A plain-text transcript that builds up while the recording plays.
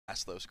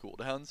past those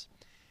cooldowns.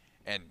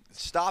 And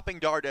stopping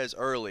Dardes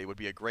early would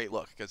be a great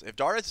look, because if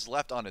Dardes is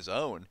left on his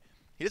own,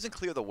 he doesn't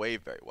clear the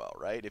wave very well,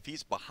 right? If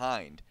he's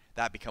behind,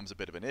 that becomes a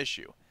bit of an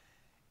issue.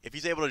 If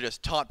he's able to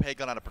just taunt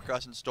Pagan on a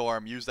Percussion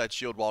Storm, use that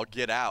shield wall,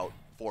 get out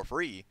for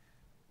free,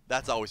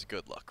 that's always a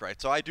good look,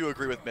 right? So I do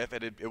agree with Myth,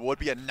 and it would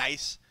be a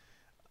nice,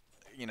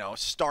 you know,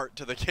 start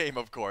to the game,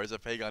 of course,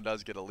 if Pagan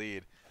does get a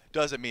lead.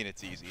 Doesn't mean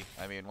it's easy.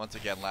 I mean, once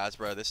again,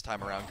 Lasbra this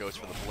time around goes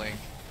for the blink.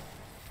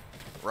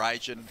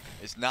 Raijin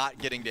is not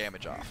getting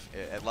damage off.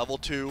 At level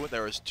 2,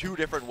 there is 2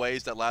 different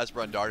ways that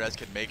Lasbra and Dardes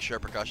can make sure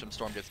Percussion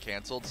Storm gets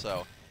canceled,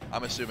 so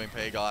I'm assuming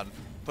Pagan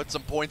puts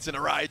some points into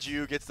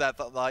Raiju, gets that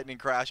lightning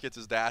crash, gets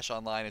his dash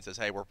online, and says,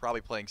 hey, we're probably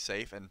playing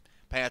safe, and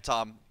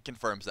Phantom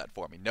confirms that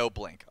for me. No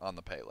blink on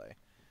the Pele.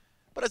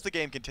 But as the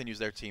game continues,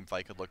 their team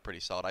fight could look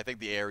pretty solid. I think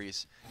the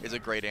Ares is a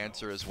great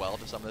answer as well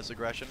to some of this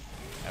aggression.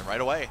 And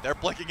right away, they're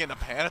blinking into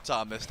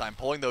Panatom this time,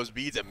 pulling those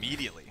beads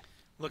immediately.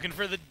 Looking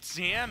for the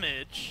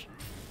damage.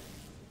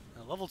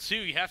 Now, level 2,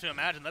 you have to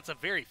imagine that's a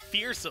very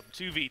fearsome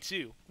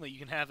 2v2 that you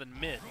can have in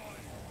mid.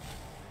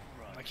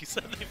 Like you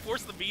said, they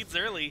force the beads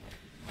early.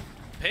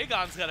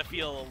 Pagon's got to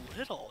feel a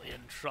little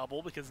in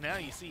trouble because now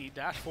you see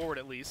dash forward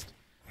at least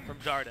from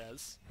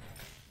Dardes.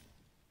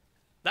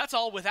 That's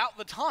all without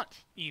the taunt,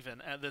 even,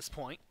 at this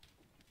point.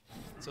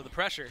 So the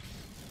pressure,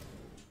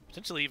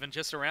 potentially even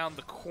just around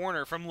the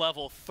corner from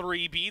level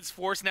 3. Beads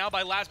forced now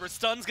by Lasbra.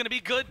 Stun's going to be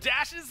good.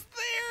 Dash is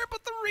there,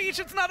 but the reach,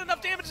 it's not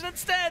enough damage. And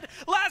instead,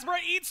 Lasbra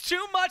eats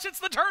too much. It's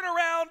the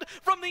turnaround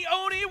from the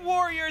Oni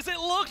Warriors. It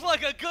looked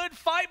like a good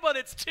fight, but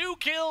it's 2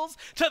 kills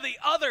to the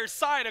other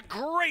side. A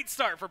great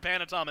start for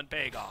Panatom and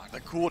Pagon. The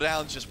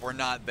cooldowns just were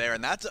not there,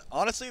 and that's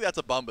honestly, that's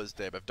a Bumba's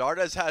dip. If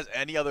Dardes has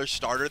any other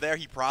starter there,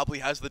 he probably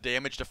has the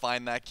damage to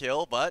find that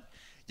kill, but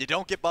you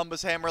don't get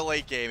Bumba's Hammer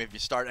late game if you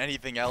start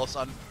anything else.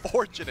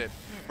 Unfortunate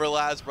for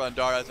Lasbra and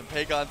Dardes, and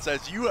Pagan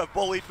says, you have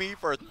bullied me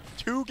for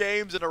 2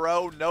 games in a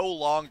row, no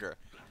longer.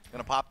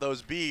 Gonna pop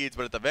those beads,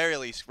 but at the very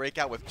least, break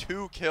out with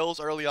 2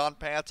 kills early on.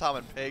 Phantom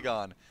and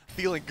Pagan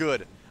feeling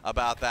good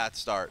about that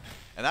start.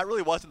 And that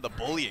really wasn't the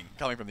bullying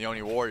coming from the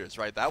Oni Warriors,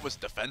 right? That was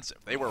defensive.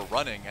 They were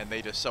running, and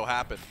they just so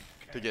happened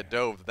to get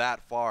dove that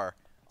far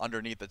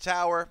underneath the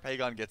tower.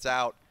 Pagan gets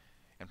out,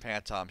 and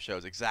Phantom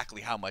shows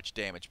exactly how much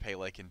damage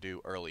Pele can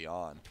do early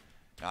on.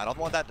 Now, I don't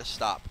want that to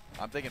stop.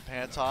 I'm thinking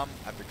Phantom,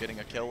 after getting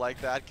a kill like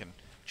that, can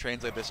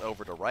translate this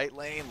over to right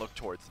lane, look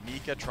towards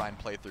Nika, try and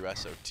play through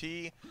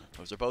SOT.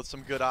 Those are both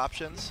some good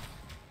options.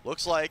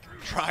 Looks like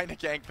trying to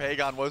gank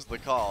Pagan was the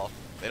call.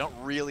 They don't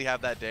really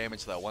have that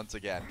damage, though, once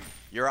again.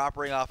 You're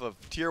operating off of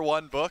Tier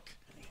 1 Book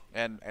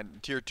and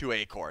Tier 2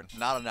 Acorn.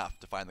 Not enough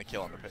to find the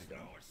kill on the Pagan.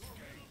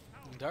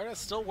 Dardes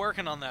still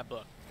working on that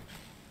book.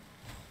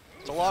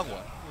 It's a long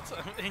one.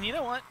 And you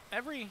know what?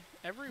 Every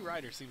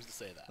rider seems to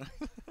say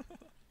that.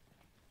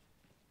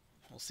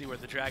 We'll see where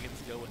the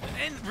Dragons go with it.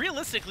 And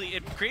realistically,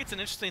 it creates an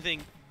interesting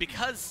thing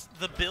because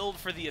the build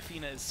for the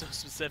Athena is so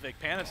specific.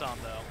 Panatom,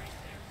 though,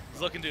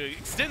 is looking to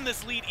extend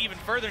this lead even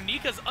further.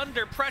 Nika's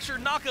under pressure.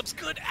 Knockup's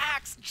good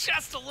axe,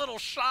 just a little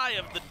shy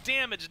of the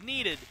damage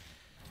needed.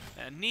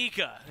 And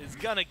Nika is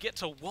going to get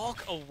to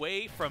walk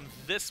away from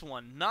this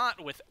one,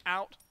 not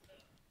without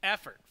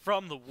effort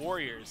from the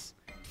Warriors.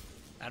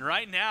 And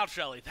right now,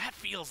 Shelly, that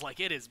feels like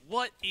it is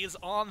what is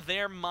on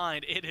their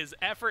mind. It is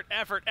effort,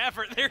 effort,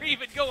 effort. They're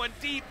even going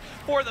deep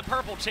for the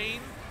purple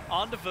chain.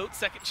 On to vote,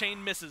 second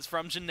chain misses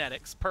from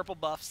Genetics. Purple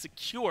buff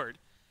secured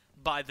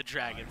by the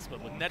Dragons.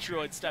 But with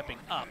Netroid stepping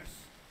up,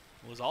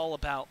 it was all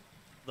about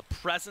the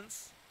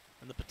presence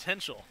and the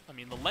potential. I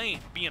mean, the lane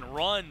being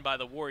run by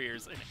the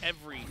Warriors in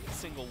every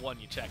single one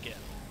you check in.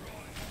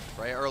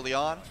 Right early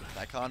on,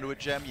 that conduit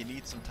gem, you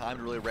need some time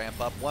to really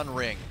ramp up. One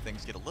ring,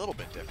 things get a little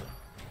bit different.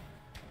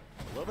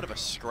 A little bit of a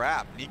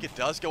scrap. Nika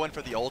does go in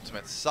for the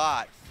ultimate.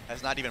 Sot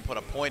has not even put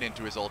a point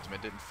into his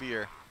ultimate. Didn't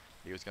fear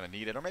he was going to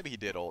need it. Or maybe he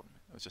did ult.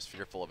 It was just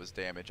fearful of his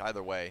damage.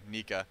 Either way,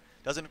 Nika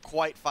doesn't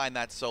quite find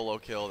that solo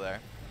kill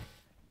there.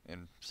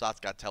 And Sot's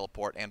got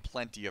teleport and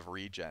plenty of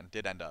regen.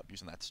 Did end up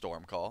using that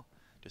storm call.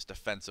 Just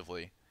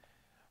defensively.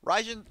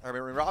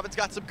 Robin's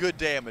got some good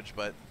damage,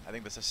 but I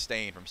think the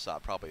sustain from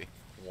Sot probably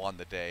won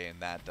the day in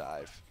that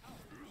dive.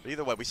 But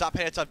either way, we saw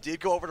Panatom did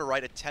go over to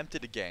right,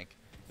 attempted to gank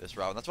this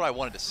round. That's what I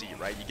wanted to see,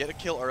 right? You get a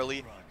kill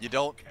early, you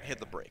don't hit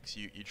the brakes.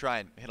 You try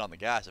and hit on the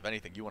gas. If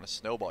anything, you want to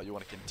snowball. You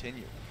want to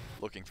continue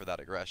looking for that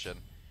aggression.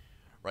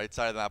 Right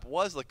side of the map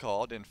was the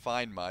call. Didn't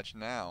find much.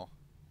 Now,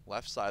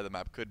 left side of the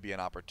map could be an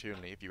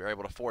opportunity. If you were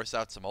able to force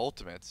out some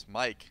ultimates,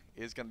 Mike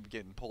is going to be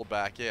getting pulled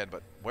back in.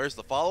 But where's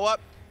the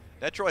follow-up?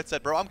 Netroid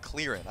said, bro, I'm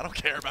clearing. I don't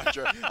care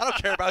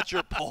about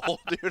your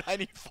pull, dude. I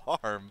need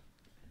farm.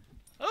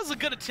 That was a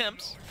good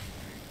attempt.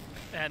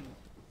 And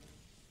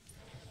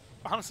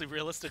honestly,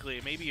 realistically,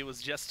 maybe it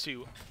was just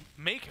to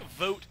make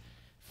Vote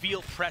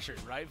feel pressured,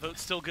 right? Vote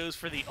still goes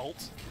for the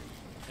ult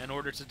in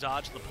order to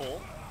dodge the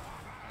pull.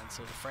 And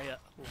so the Freya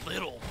a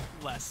little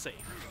less safe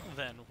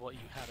than what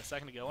you had a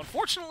second ago.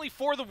 Unfortunately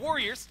for the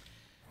Warriors,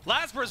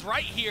 Lasbra's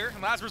right here.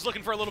 And Lasbra's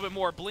looking for a little bit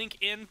more. Blink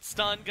in,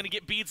 stun, gonna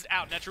get beads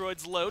out.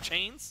 Netroid's low,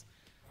 chains.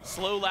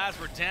 Slow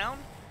Lasbra down.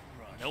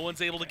 No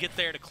one's able to get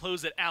there to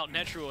close it out.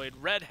 Netroid,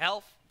 red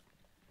health,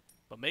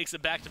 but makes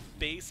it back to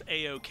base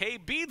A-OK.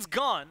 Bead's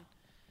gone.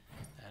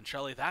 And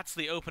Trelly, that's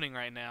the opening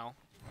right now.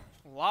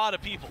 A lot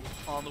of people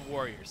on the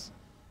Warriors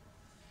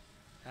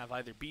have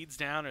either beads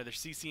down or their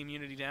CC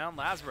immunity down.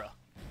 Lasbra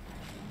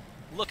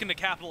looking to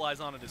capitalize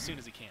on it as soon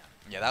as he can.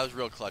 Yeah, that was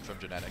real clutch from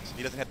Genetics.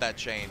 He doesn't hit that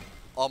chain,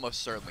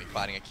 almost certainly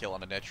finding a kill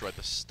on a Netroid.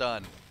 The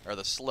stun, or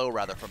the slow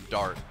rather, from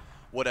Dart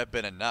would have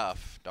been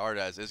enough.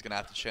 Dardes is going to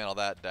have to channel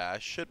that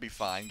dash. Should be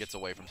fine. Gets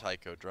away from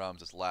Tycho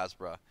Drums. It's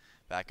Lasbra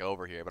back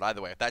over here. But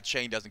either way, if that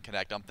chain doesn't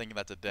connect, I'm thinking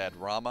that's a dead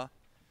Rama.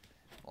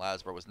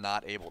 Lasbra was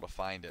not able to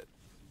find it.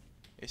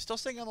 He's still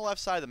sitting on the left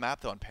side of the map,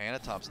 though, and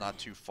Panatom's not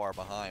too far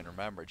behind.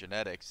 Remember,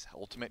 Genetics,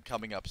 ultimate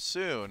coming up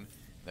soon.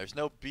 There's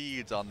no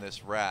beads on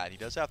this rat. He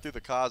does have through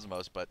the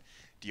Cosmos, but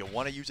do you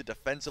want to use it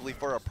defensively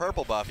for a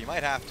purple buff? You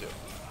might have to.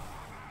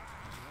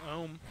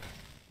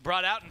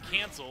 Brought out and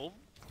canceled.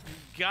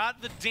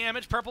 Got the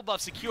damage. Purple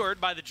buff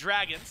secured by the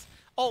Dragons.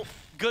 Oh,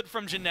 good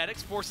from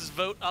Genetics. Forces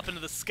Vote up into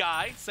the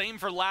sky. Same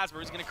for Lasbra,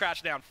 who's going to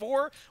crash down.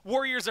 4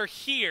 Warriors are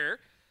here.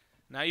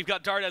 Now you've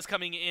got Dardes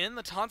coming in.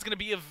 The taunt's going to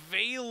be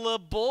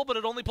available, but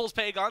it only pulls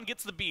Pagon.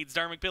 Gets the beads.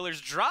 Dharmic Pillars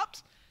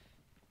dropped.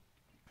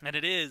 And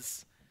it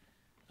is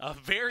a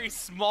very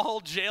small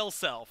jail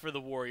cell for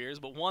the Warriors,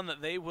 but one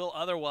that they will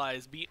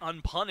otherwise be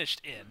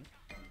unpunished in.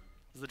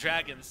 As the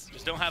Dragons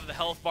just don't have the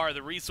health bar,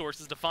 the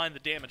resources to find the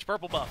damage.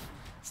 Purple buff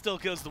still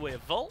goes the way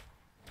of Volt.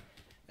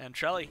 And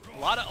Trelly, a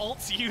lot of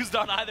ults used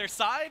on either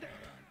side.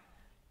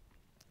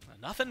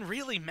 Nothing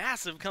really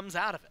massive comes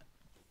out of it.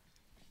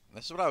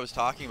 This is what I was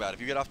talking about.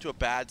 If you get off to a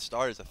bad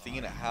start as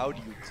Athena, how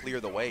do you clear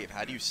the wave?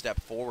 How do you step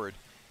forward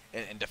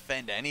and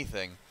defend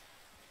anything?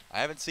 I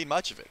haven't seen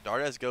much of it.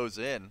 Dardes goes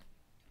in,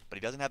 but he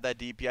doesn't have that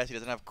DPS. He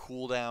doesn't have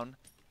cooldown.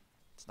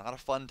 It's not a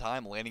fun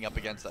time landing up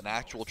against an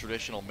actual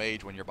traditional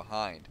mage when you're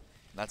behind.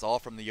 And that's all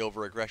from the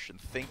over-aggression,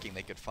 thinking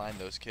they could find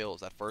those kills,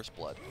 that first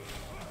blood.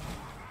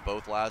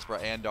 Both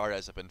Lasbra and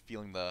Dardes have been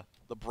feeling the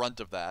brunt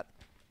of that.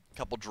 A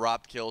couple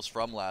dropped kills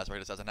from Lasbra. He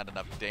just hasn't had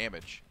enough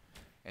damage.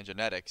 And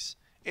Genetics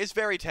is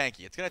very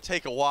tanky. It's going to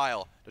take a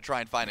while to try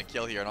and find a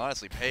kill here, and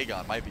honestly,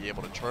 Pagon might be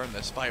able to turn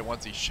this fight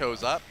once he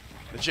shows up.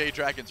 The Jade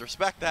Dragons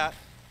respect that,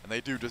 and they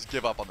do just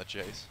give up on the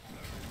chase.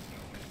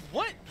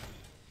 What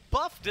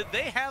buff did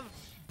they have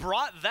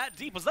brought that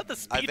deep? Was that the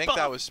speed buff? I think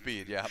that was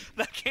speed, yeah.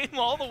 That came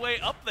all the way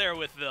up there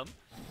with them.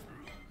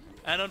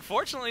 And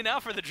unfortunately now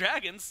for the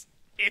Dragons,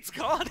 it's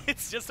gone.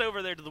 It's just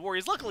over there to the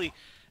Warriors. Luckily,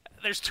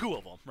 there's 2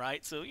 of them,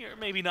 right? So you're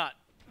maybe not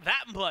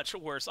that much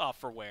worse off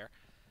for wear.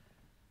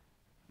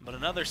 But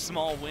another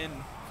small win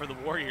for the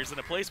Warriors in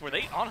a place where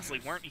they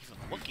honestly weren't even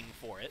looking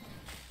for it.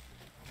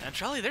 And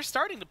Charlie, they're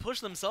starting to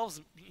push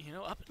themselves, you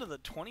know, up into the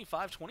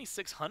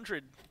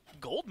 2,600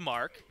 gold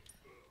mark.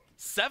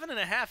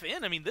 7.5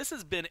 in. I mean, this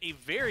has been a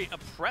very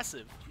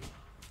oppressive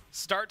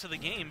start to the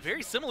game.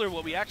 Very similar to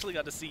what we actually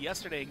got to see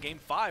yesterday in Game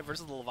 5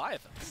 versus the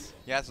Leviathans.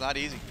 Yeah, it's not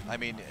easy. I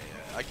mean,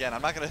 again,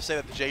 I'm not going to say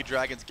that the Jade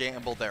Dragons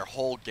gambled their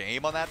whole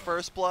game on that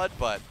first blood,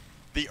 but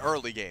the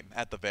early game,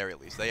 at the very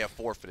least, they have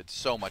forfeited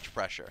so much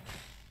pressure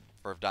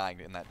for dying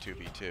in that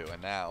 2v2.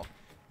 And now,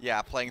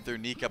 yeah, playing through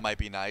Nika might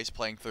be nice.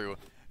 Playing through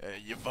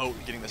Vote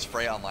and getting this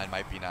Frey online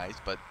might be nice,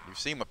 but you've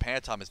seen what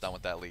Panatom has done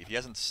with that lead. He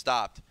hasn't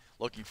stopped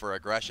looking for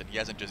aggression. He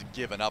hasn't just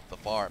given up the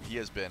farm. He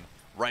has been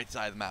right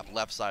side of the map,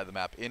 left side of the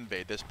map,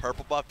 invade. This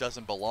purple buff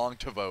doesn't belong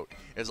to Vote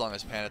as long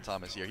as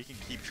Panatom is here. He can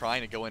keep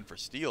trying to go in for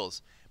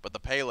steals, but the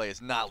Pele is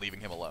not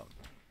leaving him alone.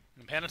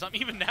 And Panatom,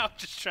 even now,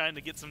 just trying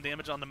to get some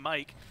damage on the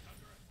mic.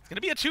 It's going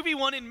to be a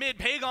 2v1 in mid.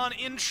 Pagon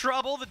in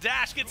trouble. The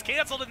dash gets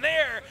canceled, and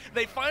there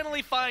they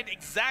finally find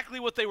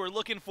exactly what they were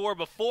looking for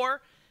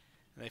before.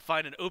 And they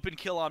find an open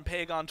kill on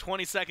Pagon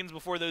 20 seconds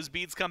before those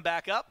beads come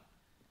back up.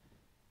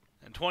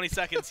 And 20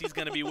 seconds he's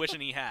going to be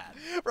wishing he had.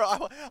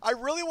 Bro, I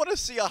really want to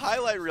see a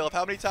highlight reel of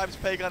how many times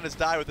Pagon has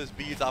died with his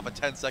beads off a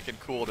 10-second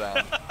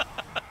cooldown.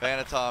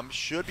 Panatom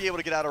should be able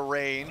to get out of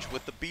range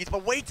with the beads,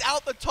 but waits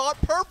out the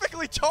taunt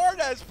perfectly.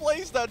 Dardes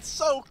plays that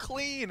so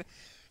clean.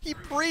 He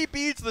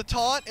pre-beats the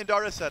taunt, and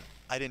Dardes said,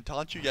 I didn't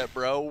taunt you yet,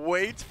 bro.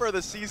 Waits for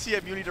the CCM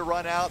immunity to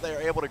run out. They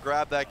are able to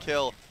grab that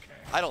kill.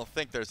 I don't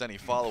think there's any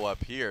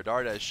follow-up here.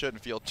 Dardes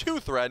shouldn't feel too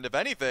threatened. If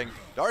anything,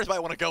 Dardes might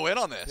want to go in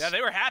on this. Yeah,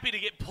 they were happy to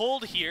get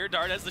pulled here.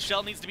 Dardes, the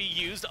shell needs to be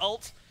used.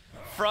 Ult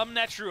from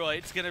Netroid.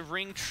 It's going to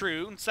ring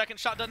true. Second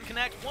shot doesn't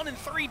connect. 1 and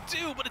 3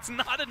 do, but it's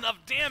not enough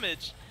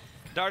damage.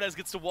 Dardes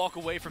gets to walk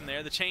away from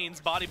there. The chain's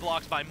body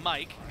blocked by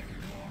Mike.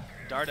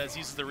 Dardes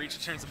uses the reach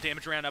to turn some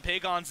damage around. Now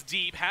Pagon's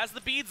deep. Has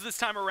the beads this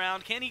time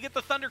around. Can he get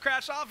the Thunder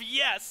Crash off?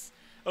 Yes!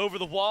 Over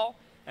the wall.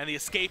 And the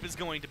escape is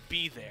going to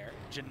be there.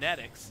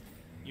 Genetics.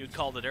 You had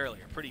called it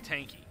earlier, pretty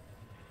tanky.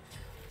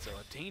 So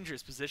a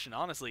dangerous position,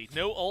 honestly.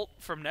 No ult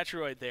from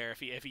Netroid there if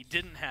he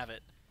didn't have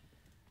it.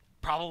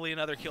 Probably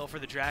another kill for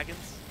the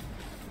Dragons.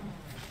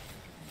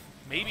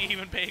 Maybe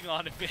even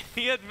Pagon. If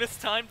he had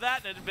mistimed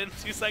that and it had been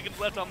 2 seconds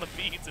left on the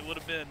beads, it would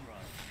have been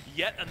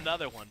yet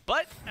another one.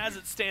 But as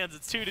it stands,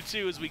 it's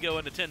 2-2 as we go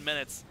into 10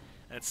 minutes.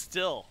 And it's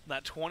still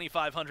that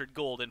 2,500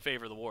 gold in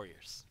favor of the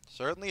Warriors.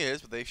 Certainly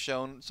is, but they've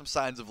shown some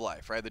signs of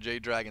life, right? The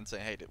Jade Dragon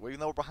saying, hey, even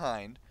though we're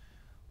behind,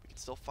 we can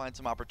still find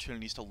some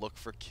opportunities to look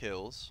for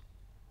kills.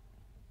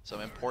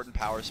 Some important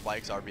power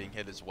spikes are being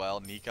hit as well.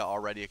 Nika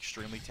already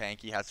extremely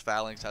tanky, has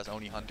Phalanx, has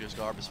Oni Hunter's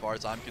Garb as far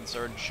as I'm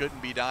concerned.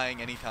 Shouldn't be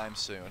dying anytime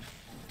soon.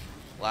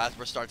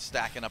 Lasber starts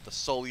stacking up the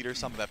Soul Eater,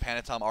 something that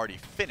Panatom already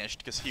finished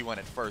because he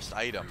went at first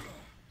item.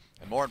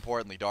 And more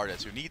importantly,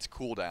 Dardes, who needs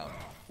cooldown,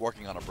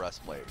 working on a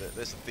breastplate.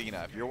 This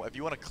Athena, if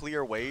you want to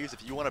clear waves,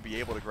 if you want to be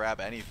able to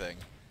grab anything,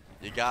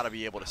 you got to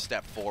be able to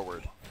step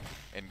forward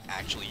and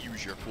actually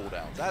use your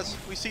cooldowns. As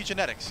we see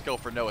Genetics go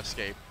for no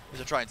escape,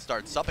 to try and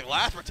start something.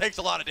 Lasper takes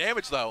a lot of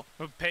damage, though.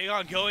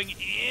 Pagon going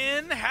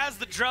in, has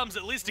the drums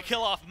at least to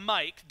kill off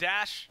Mike.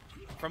 Dash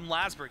from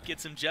Lasber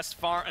gets him just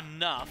far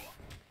enough.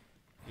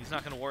 He's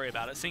not going to worry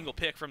about it. Single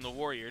pick from the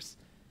Warriors.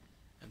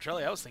 And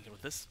Trelly, I was thinking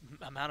with this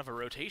amount of a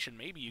rotation,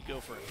 maybe you go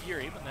for a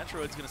Fury, but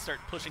Metroid's going to start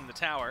pushing the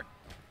tower.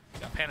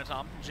 Got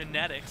Panatom,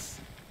 Genetics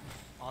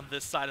on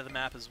this side of the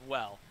map as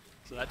well.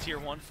 So that tier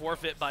 1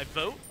 forfeit by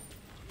vote.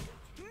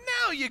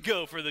 Now you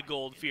go for the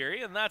Gold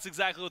Fury, and that's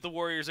exactly what the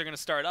Warriors are going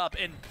to start up.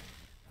 And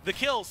the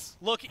kills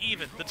look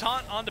even. The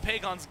taunt onto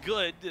Pagon's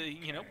good.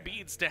 You know,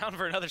 beads down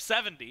for another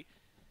 70.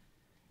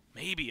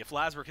 Maybe if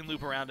Lasber can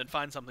loop around and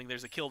find something,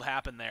 there's a kill to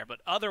happen there. But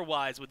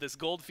otherwise, with this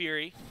Gold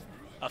Fury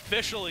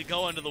officially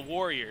going to the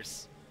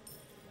Warriors,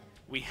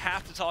 we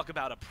have to talk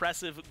about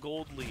oppressive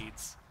gold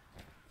leads.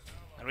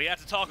 And we have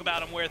to talk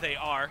about them where they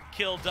are.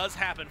 Kill does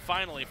happen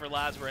finally for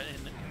Lasber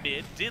in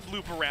mid. Did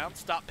loop around,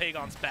 stop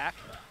Pagon's back.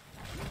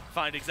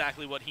 Find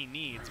exactly what he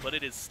needs, but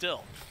it is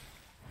still,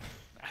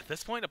 at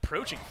this point,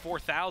 approaching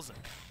 4,000.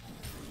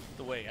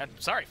 I'm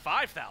sorry,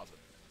 5,000.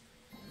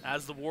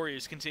 As the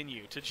Warriors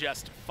continue to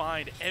just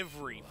find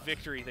every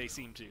victory they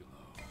seem to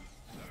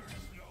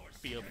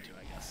be open to,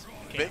 I guess.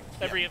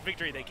 Every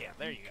victory they can.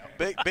 There you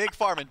go. Big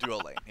farm in duo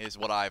lane is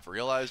what I've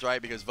realized,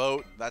 right? Because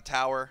Vote, that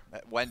tower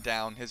that went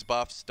down, his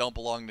buffs don't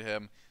belong to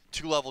him.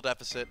 2-level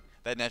deficit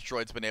that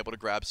Netroid's been able to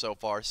grab so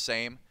far.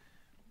 Same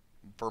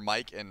for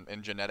Mike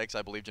and Genetics.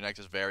 I believe Genetics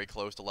is very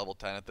close to level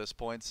 10 at this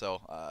point,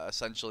 so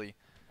essentially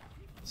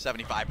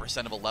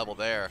 75% of a level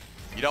there.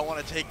 You don't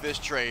want to take this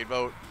trade.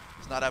 Vote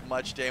does not have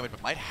much damage,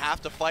 but might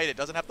have to fight it.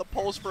 Doesn't have the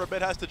pulse for a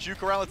bit, has to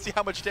juke around. Let's see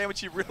how much damage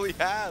he really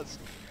has.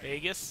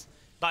 Vegas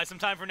buys some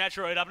time for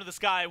Netroid, up into the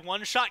sky.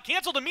 One shot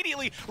canceled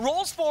immediately,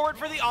 rolls forward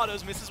for the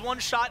autos, misses one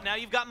shot. Now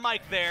you've got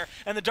Mike there,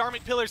 and the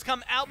Dharmic Pillars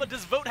come out, but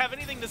does Vote have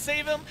anything to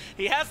save him?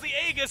 He has the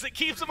Aegis, it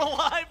keeps him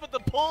alive, but the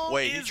pull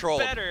is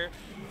better.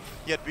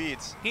 He had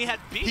beads. He had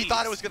beads. He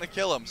thought it was going to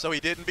kill him, so he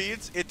didn't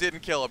beads. It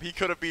didn't kill him. He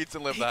could have beads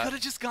and lived that. He could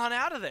have just gone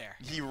out of there.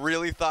 He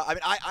really thought. I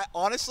mean, I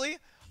honestly,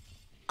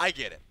 I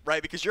get it,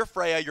 right? Because you're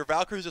Freya, your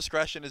Valkyrie's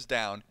discretion is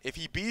down. If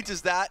he beads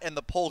as that and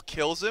the pull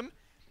kills him,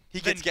 he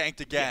gets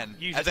ganked again,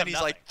 and then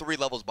he's like 3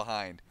 levels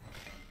behind.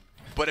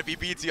 But if he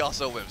beats, he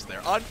also lives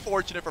there.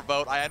 Unfortunate for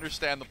Vote. I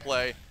understand the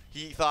play.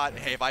 He thought,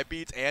 hey, if I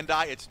beats and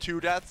die, it's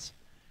 2 deaths.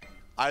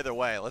 Either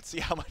way, let's see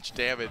how much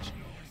damage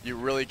you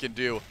really can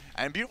do.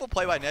 And beautiful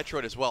play by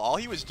Netroid as well. All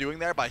he was doing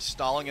there by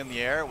stalling in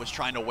the air was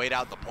trying to wait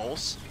out the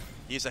pulse.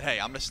 He said, hey,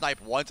 I'm going to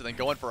snipe once and then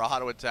go in for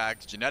auto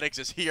attack. Genetics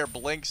is here,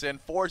 blinks in,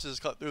 forces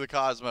through the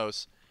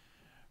Cosmos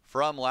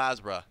from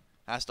Lasbra.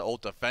 Has to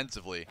ult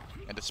defensively.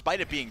 And despite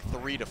it being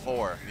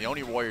 3-4, the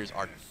Oni Warriors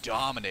are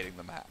dominating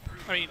the map.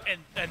 I mean,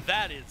 and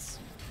that is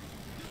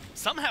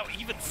somehow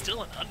even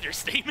still an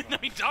understatement. I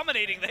mean,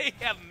 dominating. They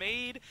have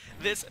made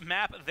this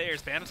map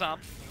theirs. Panatom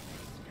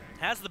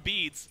has the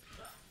beads.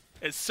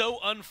 Is so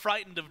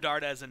unfrightened of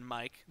Dardes and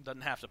Mike.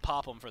 Doesn't have to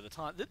pop him for the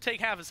taunt. Did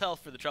take half his health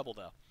for the trouble,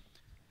 though.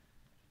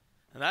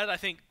 And that, I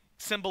think,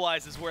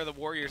 symbolizes where the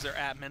Warriors are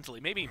at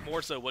mentally. Maybe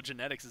more so what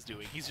Genetics is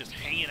doing. He's just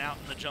hanging out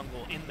in the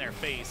jungle in their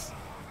face.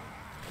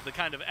 The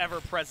kind of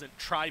ever-present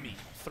try-me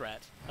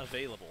threat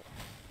available.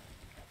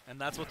 And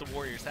that's what the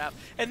Warriors have.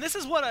 And this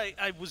is what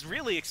I was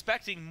really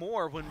expecting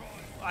more when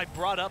I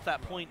brought up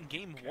that point in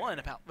Game 1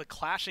 about the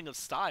clashing of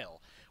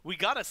style. We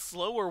got a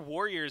slower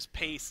Warriors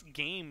pace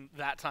game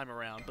that time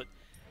around, but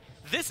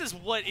this is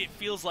what it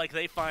feels like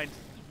they find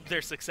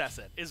their success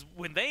at, is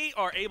when they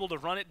are able to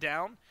run it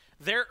down,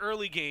 their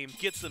early game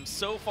gets them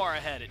so far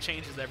ahead, it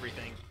changes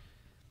everything.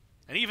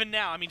 And even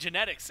now, I mean,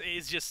 Genetics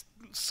is just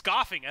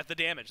scoffing at the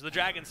damage. The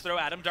Dragons throw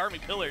at him.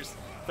 Dharmic Pillars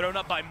thrown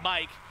up by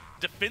Mike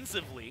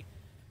defensively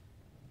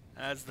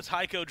as the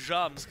Taiko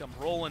drums come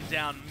rolling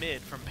down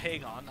mid from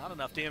Pagon. Not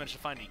enough damage to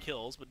find any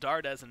kills, but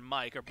Dardes and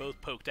Mike are both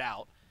poked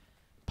out.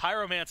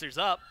 Pyromancer's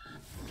up,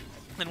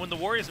 and when the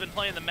Warriors have been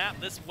playing the map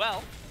this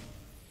well,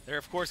 they're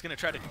of course going to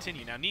try to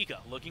continue. Now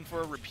Nika looking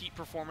for a repeat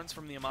performance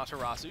from the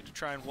Amaterasu to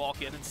try and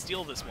walk in and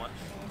steal this one.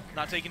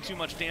 Not taking too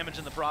much damage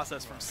in the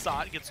process from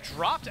Sot. Gets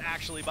dropped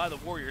actually by the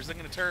Warriors. They're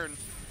going to turn,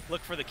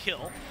 look for the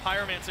kill.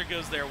 Pyromancer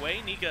goes their way.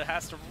 Nika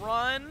has to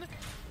run,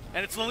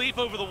 and it's the leap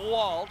over the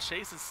wall.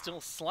 Chase is still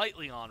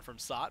slightly on from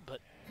Sot, but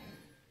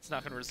it's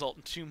not going to result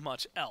in too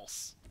much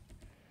else.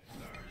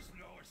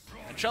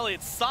 And Trelly,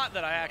 it's Sot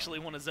that I actually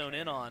want to zone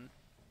in on,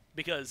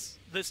 because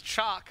this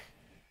chalk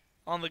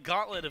on the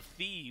Gauntlet of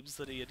Thebes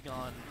that he had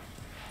gone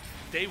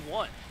day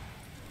 1,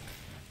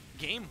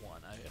 game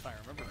 1, if I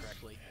remember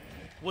correctly,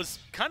 was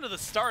kind of the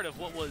start of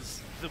what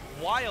was the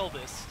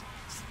wildest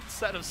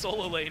set of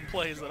solo lane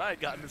plays that I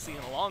had gotten to see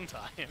in a long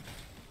time.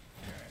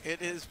 It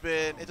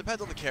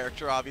depends on the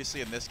character,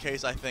 obviously. In this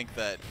case, I think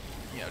that,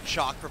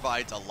 Chalk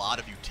provides a lot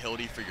of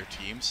utility for your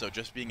team, so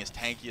just being as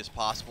tanky as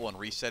possible and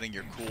resetting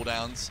your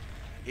cooldowns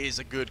is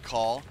a good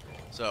call.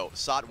 So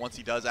Sot, once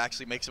he does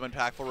actually make some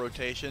impactful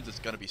rotations, it's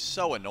going to be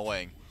so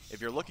annoying.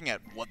 If you're looking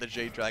at what the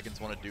Jade Dragons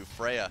want to do,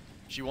 Freya,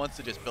 she wants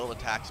to just build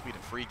attack speed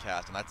and free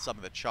cast, and that's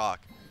something that Chalk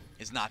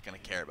is not going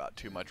to care about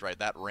too much, right?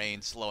 That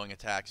rain, slowing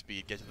attack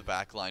speed, get to the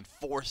back line,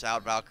 force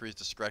out Valkyrie's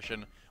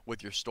discretion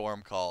with your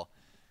Storm Call.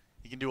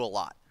 You can do a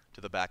lot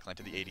to the backline,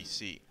 to the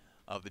ADC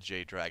of the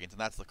Jade Dragons, and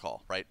that's the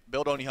call, right?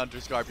 Build Oni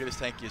Hunter's Guard, get as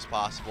tanky as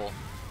possible,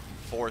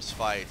 force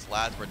fights.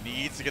 Lasmer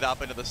needs to get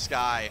up into the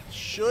sky.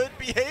 Should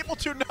be able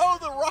to. No,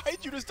 the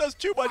Raiju just does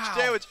too much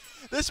damage.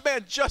 This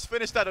man just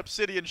finished that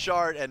Obsidian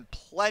Shard, and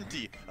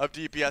plenty of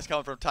DPS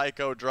coming from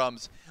Taiko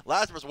Drums.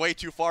 Lasmer's way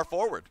too far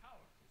forward.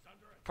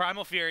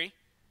 Primal Fury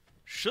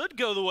should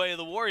go the way of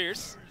the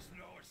Warriors,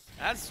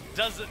 as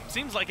does it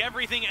seems like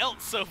everything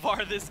else so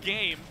far this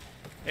game.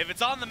 If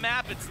it's on the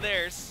map, it's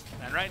theirs.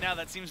 And right now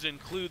that seems to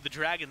include the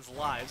Dragons'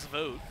 lives.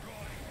 Vote.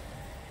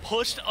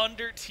 Pushed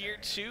under tier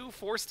 2,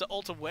 forced to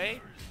ult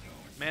away,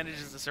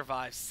 manages to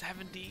survive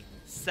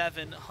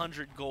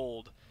 7,700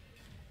 gold.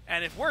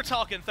 And if we're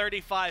talking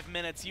 35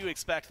 minutes, you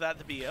expect that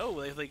to be,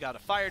 oh, they got a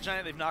Fire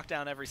Giant, they've knocked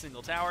down every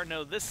single tower.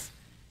 No, this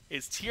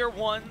is tier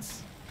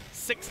 1's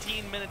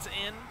 16 minutes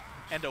in,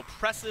 and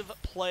oppressive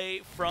play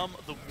from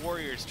the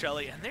Warriors,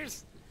 Trelly. And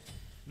there's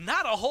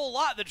not a whole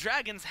lot the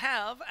Dragons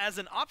have as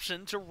an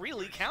option to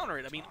really counter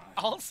it. I mean,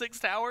 all 6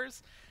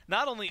 towers,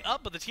 not only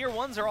up, but the tier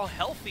 1s are all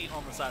healthy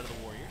on the side of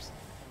the Warriors.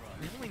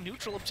 The only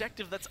neutral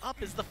objective that's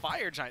up is the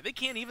Fire Giant. They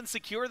can't even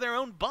secure their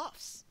own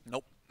buffs.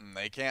 Nope,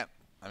 they can't.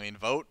 I mean,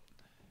 Vote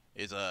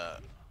is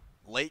a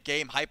late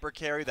game hyper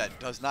carry that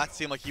does not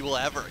seem like he will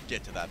ever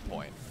get to that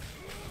point.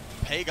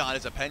 Pagon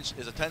is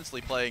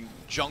intensely playing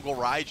jungle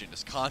Raijin,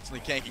 just constantly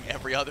ganking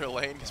every other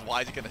lane, because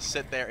why is he going to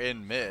sit there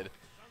in mid?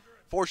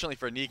 Fortunately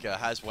for Nika,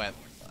 has went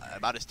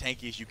about as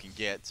tanky as you can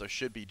get, so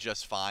should be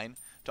just fine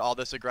to all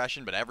this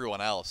aggression, but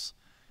everyone else,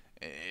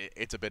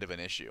 it's a bit of an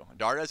issue.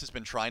 Dardes has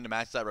been trying to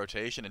match that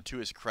rotation, and to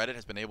his credit,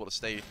 has been able to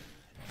stay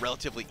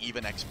relatively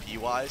even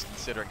XP-wise,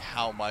 considering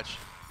how much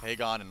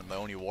Pagon and the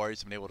Oni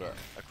Warriors have been able to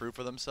accrue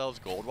for themselves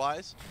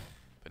gold-wise.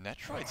 But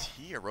Netroid's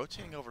here,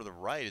 rotating over to the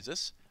right. Is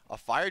this a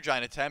Fire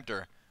Giant attempt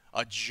or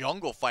a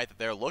jungle fight that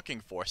they're looking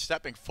for?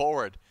 Stepping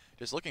forward,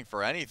 just looking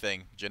for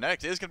anything.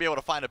 Genetics is going to be able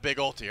to find a big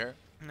ult here.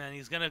 And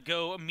he's going to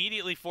go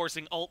immediately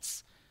forcing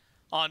ults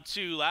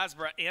onto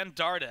Lasbra and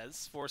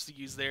Dardes, forced to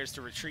use theirs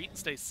to retreat and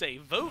stay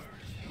safe. Vote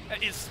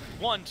is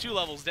 2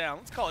 levels down.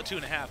 Let's call it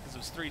 2.5 because it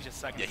was 3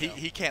 just seconds ago.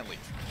 He can't leave.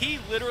 He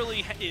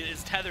literally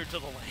is tethered to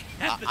the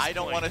lane. I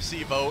don't want to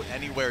see Vote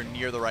anywhere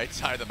near the right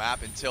side of the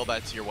map until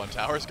that tier 1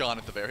 tower is gone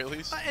at the very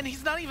least. And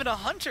he's not even a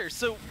hunter,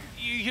 so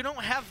you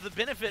don't have the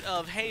benefit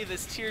of, hey,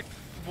 this tier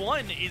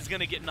 1 is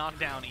going to get knocked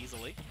down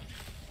easily.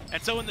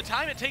 And so in the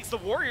time it takes the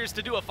Warriors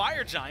to do a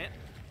Fire Giant,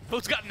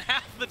 Vote's gotten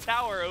half the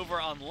tower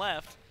over on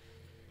left.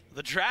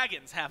 The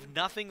Dragons have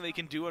nothing they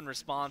can do in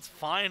response.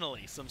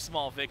 Finally, some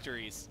small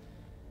victories.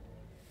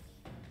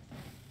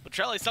 But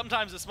Trelly,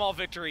 sometimes a small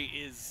victory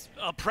is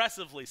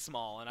oppressively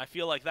small, and I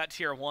feel like that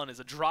tier 1 is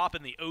a drop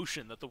in the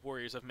ocean that the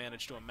Warriors have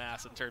managed to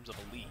amass in terms of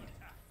a lead.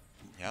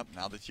 Yep,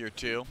 now the tier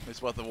 2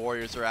 is what the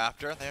Warriors are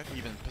after. They're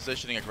even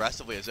positioning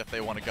aggressively as if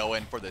they want to go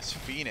in for this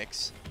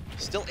Phoenix.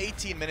 Still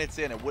 18 minutes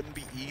in, it wouldn't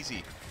be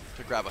easy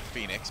to grab a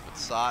Phoenix, but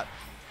Sot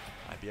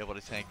might be able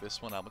to tank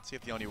this one up. Let's see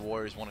if the Oni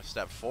Warriors want to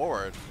step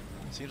forward.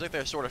 Seems like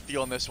they're sort of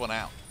feeling this one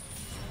out.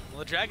 Well,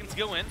 the Dragons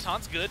go in.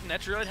 Taunt's good.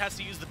 Netroid has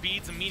to use the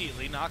beads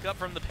immediately. Knock up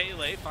from the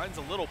Pele. Finds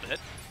a little bit.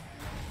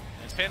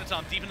 It's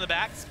Panatom deep in the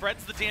back.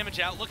 Spreads the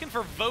damage out. Looking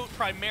for Vote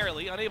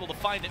primarily. Unable to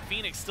find it.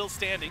 Phoenix still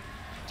standing.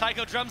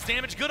 Taiko Drums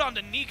damage. Good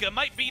onto Nika.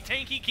 Might be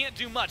tanky. Can't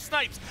do much.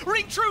 Snipes.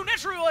 Ring true.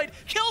 Netroid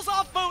kills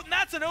off Vote. And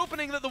that's an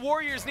opening that the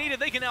Warriors needed.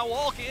 They can now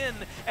walk in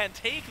and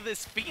take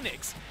this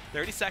Phoenix.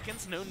 30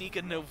 seconds. No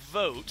Nika. No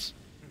Vote.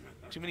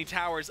 Too many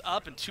towers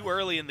up and too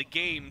early in the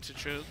game to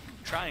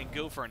try and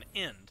go for an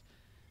end.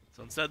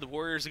 So instead, the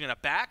Warriors are going to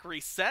back,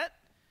 reset,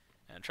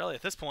 and Trelly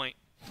at this point,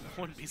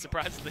 wouldn't be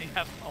surprised if they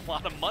have a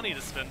lot of money to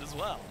spend as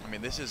well. I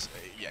mean, this is,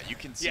 yeah, you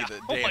can see the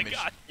damage. Oh my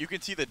God. You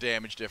can see the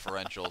damage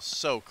differential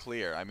so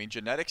clear. I mean,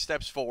 Genetic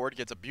steps forward,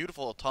 gets a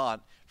beautiful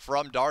taunt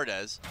from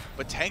Dardes,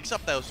 but tanks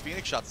up those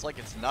Phoenix shots like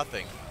it's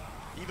nothing.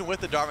 Even with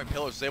the Darwin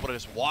Pillars, was able to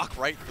just walk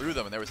right through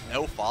them, and there was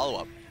no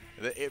follow-up.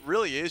 It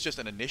really is just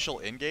an initial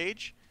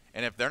engage.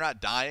 And if they're not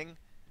dying,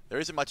 there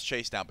isn't much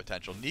chase down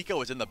potential. Nico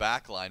was in the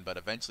back line, but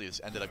eventually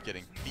just ended up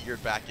getting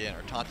feared back in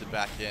or taunted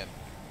back in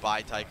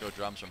by Taiko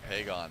Drums from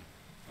Pagon.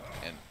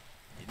 And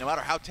no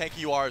matter how tanky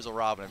you are as a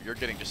Robin, if you're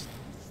getting just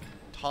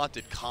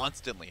taunted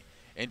constantly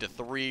into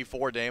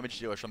 3-4 damage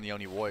dealers from the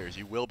Oni Warriors,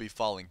 you will be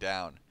falling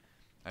down.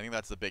 I think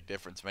that's the big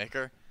difference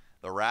maker.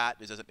 The Rat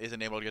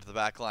isn't able to get to the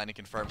back line and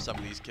confirm some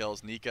of these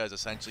kills. Nika is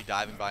essentially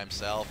diving by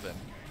himself, and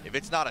if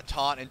it's not a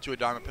taunt into a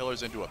Dharma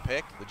Pillars into a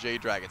pick, the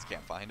Jade Dragons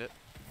can't find it.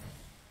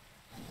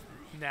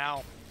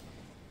 Now,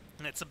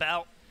 and it's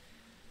about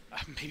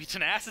maybe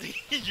tenacity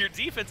in your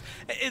defense.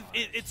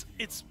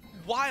 It's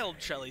wild,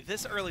 Shelly,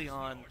 this early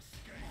on.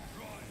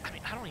 I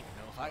mean, I don't even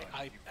know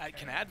if I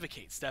can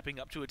advocate stepping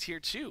up to a tier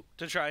 2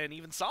 to try and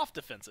even soft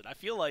defense it. I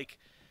feel like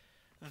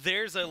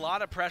there's a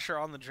lot of pressure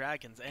on the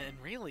Dragons, and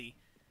really,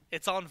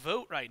 it's on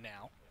Vote right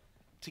now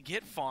to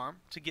get farm,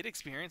 to get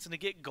experience, and to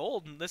get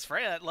gold. And this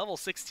Freya at level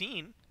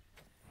 16,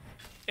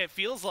 it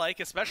feels like,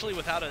 especially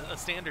without a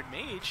standard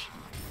mage,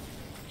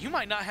 you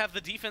might not have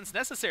the defense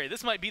necessary.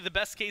 This might be the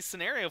best case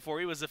scenario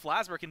for you, as if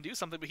Lasber can do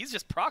something, but he's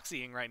just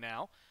proxying right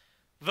now.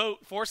 Vote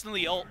forcing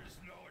the ult.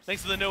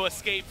 Thanks to the no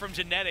escape from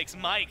Genetics,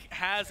 Mike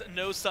has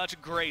no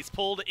such grace.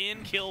 Pulled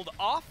in, killed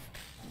off,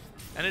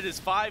 and it is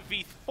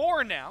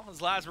 5v4 now as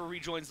Lasber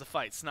rejoins the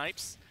fight.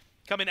 Snipes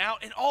coming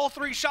out, and all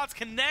 3 shots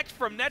connect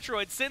from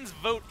Netroid, sends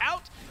Vote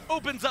out,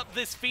 opens up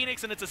this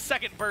Phoenix, and it's a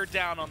second bird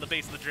down on the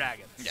base of the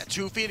Dragons. Yeah,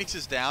 2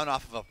 Phoenixes down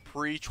off of a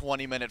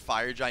pre-20-minute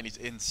Fire Giant. He's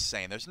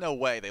insane. There's no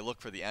way they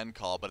look for the end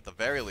call, but at the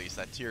very least,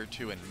 that tier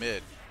 2 in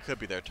mid could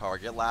be their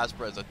target.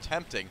 Lasber is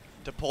attempting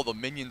to pull the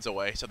minions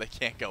away so they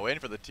can't go in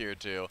for the tier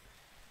 2.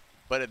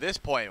 But at this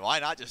point, why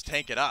not just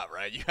tank it up,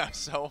 right? You have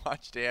so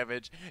much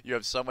damage, you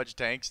have so much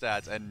tank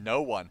stats, and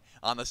no one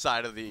on the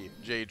side of the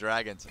Jade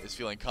Dragons is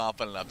feeling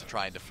confident enough to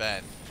try and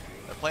defend.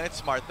 They're playing it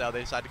smart, though. They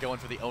decide to go in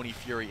for the Oni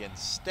Fury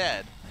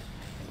instead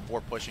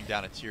before pushing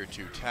down a tier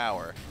 2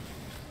 tower.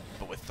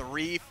 But with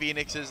 3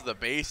 Phoenixes, the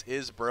base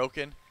is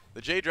broken.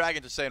 The Jade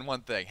Dragons are saying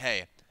one thing: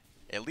 hey,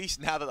 at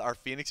least now that our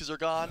Phoenixes are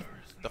gone,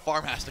 the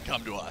farm has to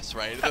come to us,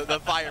 right? The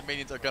Fire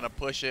Minions are going to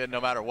push in no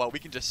matter what. We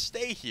can just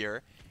stay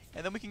here,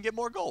 and then we can get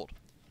more gold.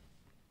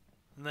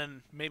 And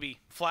then maybe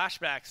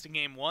flashbacks to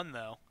game 1,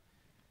 though.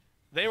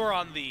 They were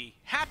on the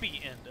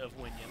happy end of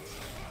Winions.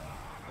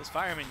 Those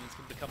Fire Minions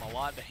can become a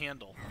lot to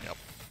handle. Yep.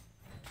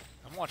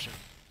 I'm watching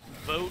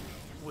Vote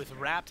with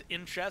rapt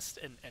interest,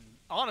 and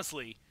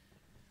honestly,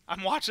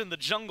 I'm watching the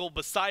jungle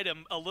beside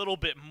him a little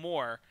bit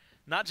more.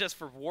 Not just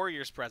for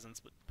Warriors' presence,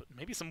 but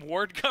maybe some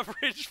ward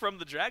coverage from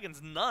the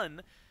Dragons.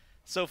 None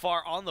so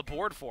far on the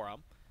board for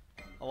him.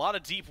 A lot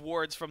of deep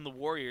wards from the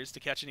Warriors to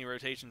catch any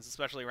rotations,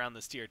 especially around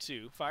this tier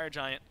 2. Fire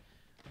Giant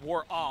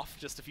wore off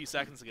just a few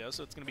seconds ago,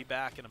 so it's going to be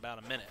back in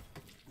about a minute.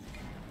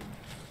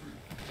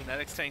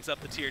 Genetics tanks up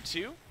the tier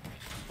 2.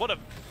 What a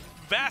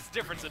vast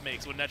difference it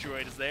makes when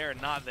Netroid is there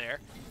and not there.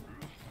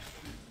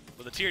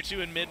 But the tier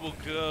 2 in mid will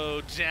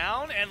go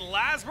down, and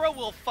Lasbro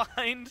will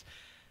find,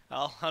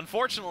 well,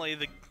 unfortunately,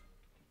 the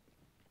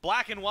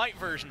black and white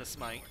version of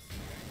Smite.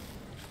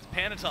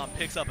 Panatom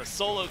picks up a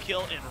solo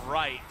kill in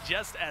right,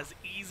 just as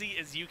easy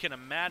as you can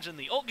imagine.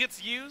 The ult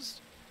gets used,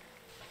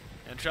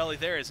 and Trelly,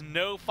 there is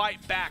no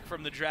fight back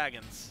from the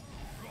Dragons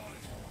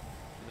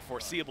in the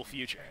foreseeable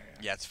future.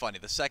 Yeah, it's funny.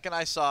 The second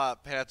I saw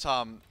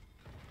Panatom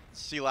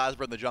see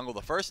Lasber in the jungle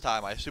the first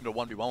time, I assumed a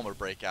 1v1 would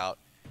break out.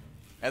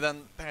 And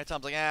then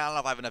Panatom's like, I don't know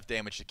if I have enough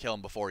damage to kill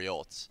him before he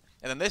ults.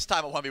 And then this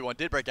time a 1v1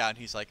 did break out, and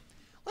he's like,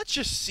 let's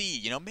just see,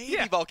 you know, maybe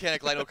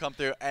Volcanic Light will come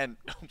through, and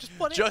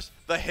just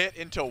the hit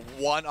into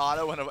 1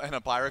 auto and a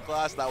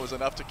Pyroclast, that was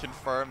enough to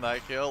confirm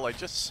that kill. Like,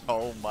 just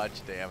so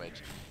much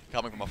damage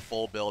coming from a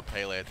full build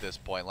Pele at this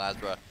point.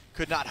 Lasbra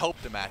could not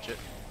hope to match it,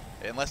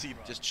 unless he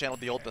just channeled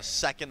the ult the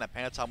second that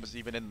Panatom was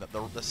even in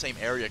the same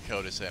area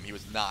code as him. He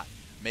was not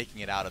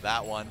making it out of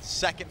that one.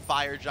 Second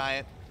Fire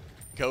Giant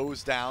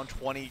goes down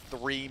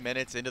 23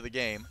 minutes into the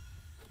game.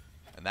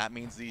 And that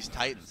means these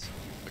Titans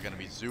are going to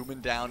be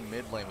zooming down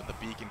mid lane with the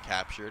beacon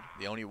captured.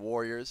 The Oni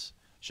Warriors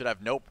should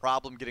have no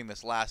problem getting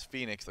this last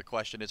Phoenix. The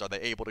question is, are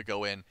they able to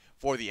go in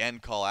for the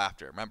end call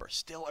after? Remember,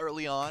 still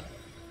early on,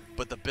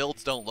 but the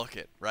builds don't look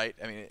it, right?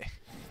 I mean,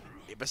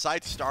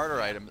 besides starter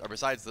items, or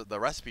besides the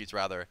recipes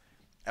rather,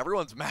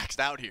 everyone's maxed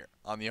out here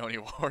on the Oni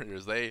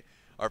Warriors. They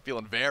are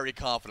feeling very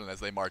confident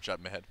as they march up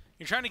mid.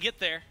 You're trying to get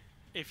there.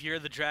 If you're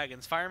the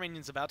Dragons, Fire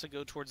Minion's about to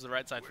go towards the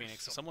right side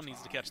Phoenix, so someone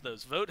needs to catch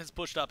those. Vote has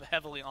pushed up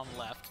heavily on the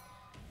left.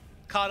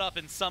 Caught up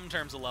in some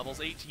terms of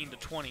levels, 18 to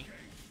 20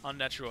 on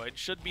Netroid.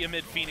 Should be a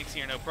mid-Phoenix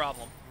here, no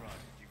problem.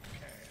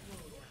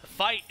 The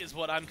fight is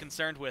what I'm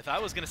concerned with. I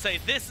was going to say,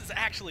 this is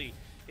actually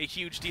a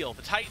huge deal.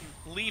 The Titan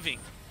leaving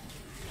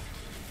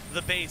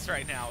the base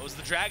right now. It was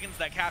the Dragons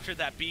that captured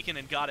that beacon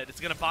and got it. It's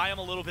going to buy them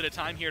a little bit of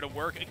time here to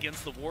work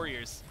against the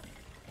Warriors.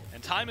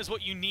 And time is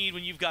what you need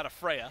when you've got a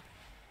Freya.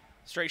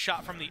 Straight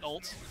shot from the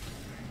ult.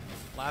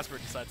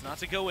 Lasbert decides not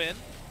to go in.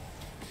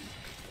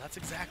 That's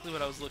exactly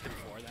what I was looking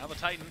for. Now the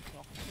Titan,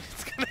 well,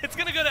 it's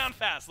gonna go down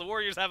fast. The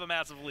Warriors have a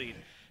massive lead.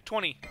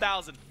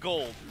 20,000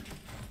 gold.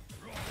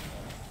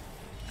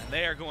 And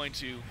they are going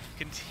to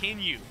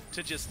continue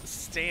to just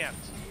stand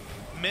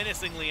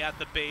menacingly at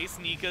the base.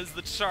 Nika's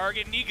the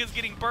target. Nika's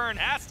getting burned,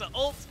 has to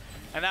ult.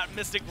 And that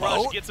Mystic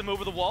Rush gets him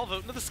over the wall,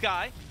 Vote into the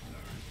sky.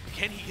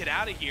 Can he get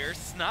out of here?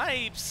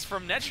 Snipes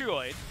from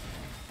Netroid.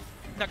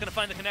 Not going to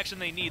find the connection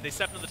they need. They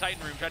step into the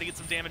Titan room, try to get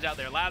some damage out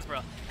there.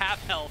 Lasbra,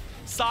 half health.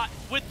 Sot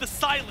with the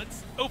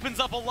silence opens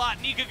up a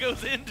lot. Nika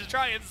goes in to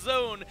try and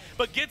zone,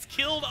 but gets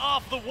killed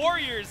off. The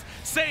Warriors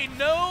say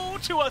no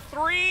to a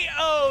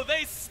 3-0.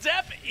 They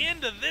step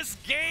into this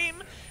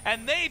game,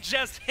 and they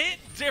just hit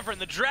different.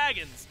 The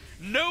Dragons,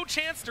 no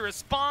chance to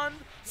respond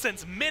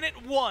since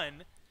minute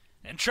 1.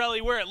 And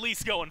Trelly, we're at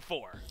least going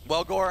 4.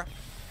 Well, Gore,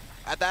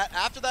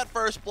 after that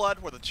first blood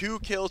where the 2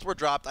 kills were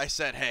dropped, I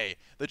said, hey,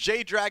 the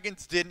Jade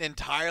Dragons didn't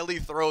entirely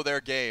throw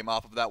their game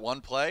off of that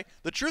one play.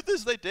 The truth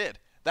is they did.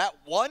 That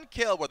one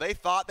kill where they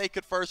thought they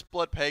could first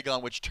blood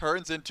Pagon, which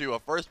turns into a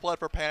first blood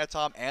for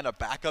Panatom and a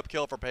backup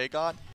kill for Pagon,